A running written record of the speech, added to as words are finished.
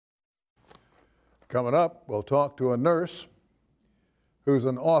Coming up, we'll talk to a nurse who's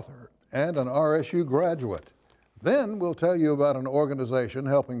an author and an RSU graduate. Then we'll tell you about an organization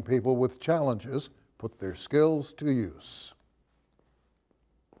helping people with challenges put their skills to use.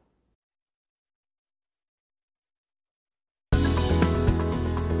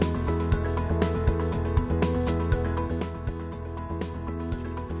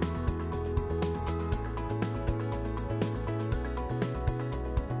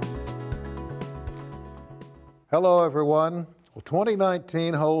 Hello, everyone. Well,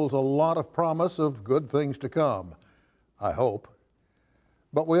 2019 holds a lot of promise of good things to come, I hope.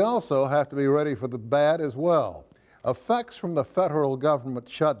 But we also have to be ready for the bad as well. Effects from the federal government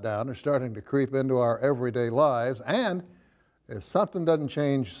shutdown are starting to creep into our everyday lives, and if something doesn't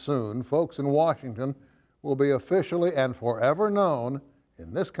change soon, folks in Washington will be officially and forever known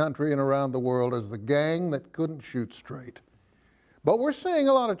in this country and around the world as the gang that couldn't shoot straight. But we're seeing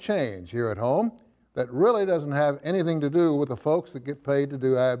a lot of change here at home that really doesn't have anything to do with the folks that get paid to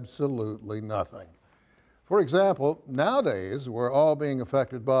do absolutely nothing. For example, nowadays we're all being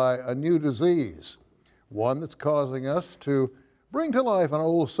affected by a new disease, one that's causing us to bring to life an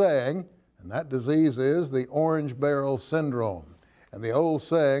old saying, and that disease is the orange barrel syndrome. And the old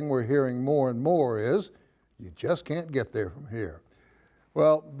saying we're hearing more and more is, you just can't get there from here.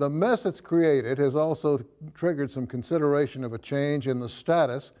 Well, the mess it's created has also triggered some consideration of a change in the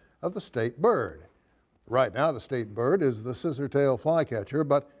status of the state bird. Right now, the state bird is the scissor-tailed flycatcher,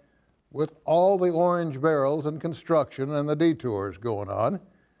 but with all the orange barrels and construction and the detours going on,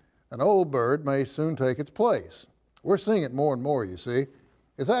 an old bird may soon take its place. We're seeing it more and more, you see.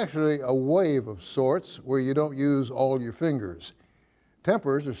 It's actually a wave of sorts where you don't use all your fingers.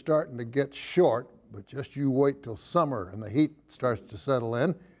 Tempers are starting to get short, but just you wait till summer and the heat starts to settle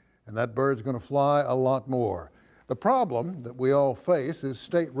in, and that bird's going to fly a lot more. The problem that we all face is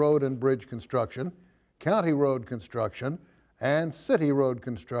state road and bridge construction, county road construction, and city road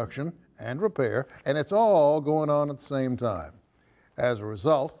construction and repair, and it's all going on at the same time. As a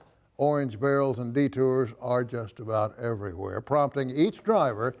result, orange barrels and detours are just about everywhere, prompting each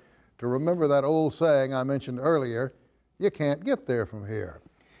driver to remember that old saying I mentioned earlier, you can't get there from here.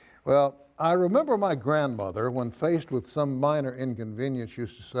 Well, I remember my grandmother, when faced with some minor inconvenience,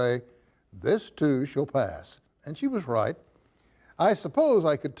 used to say, this too shall pass. And she was right. I suppose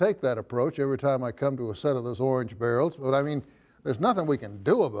I could take that approach every time I come to a set of those orange barrels, but I mean, there's nothing we can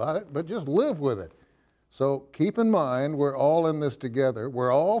do about it, but just live with it. So keep in mind, we're all in this together.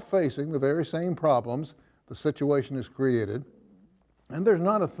 We're all facing the very same problems the situation has created, and there's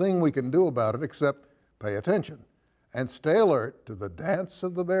not a thing we can do about it except pay attention and stay alert to the dance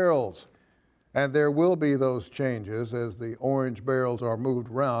of the barrels. And there will be those changes as the orange barrels are moved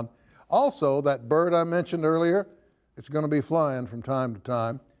around. Also, that bird I mentioned earlier, it's going to be flying from time to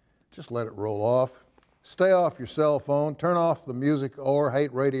time. Just let it roll off. Stay off your cell phone. Turn off the music or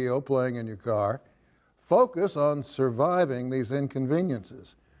hate radio playing in your car. Focus on surviving these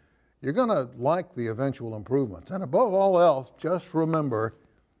inconveniences. You're going to like the eventual improvements. And above all else, just remember,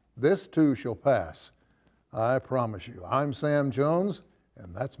 this too shall pass. I promise you. I'm Sam Jones,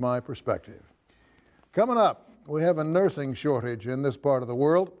 and that's my perspective. Coming up, we have a nursing shortage in this part of the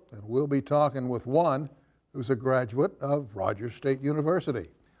world, and we'll be talking with one who's a graduate of Rogers State University.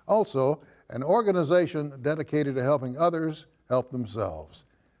 Also, an organization dedicated to helping others help themselves.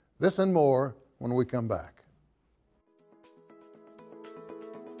 This and more when we come back.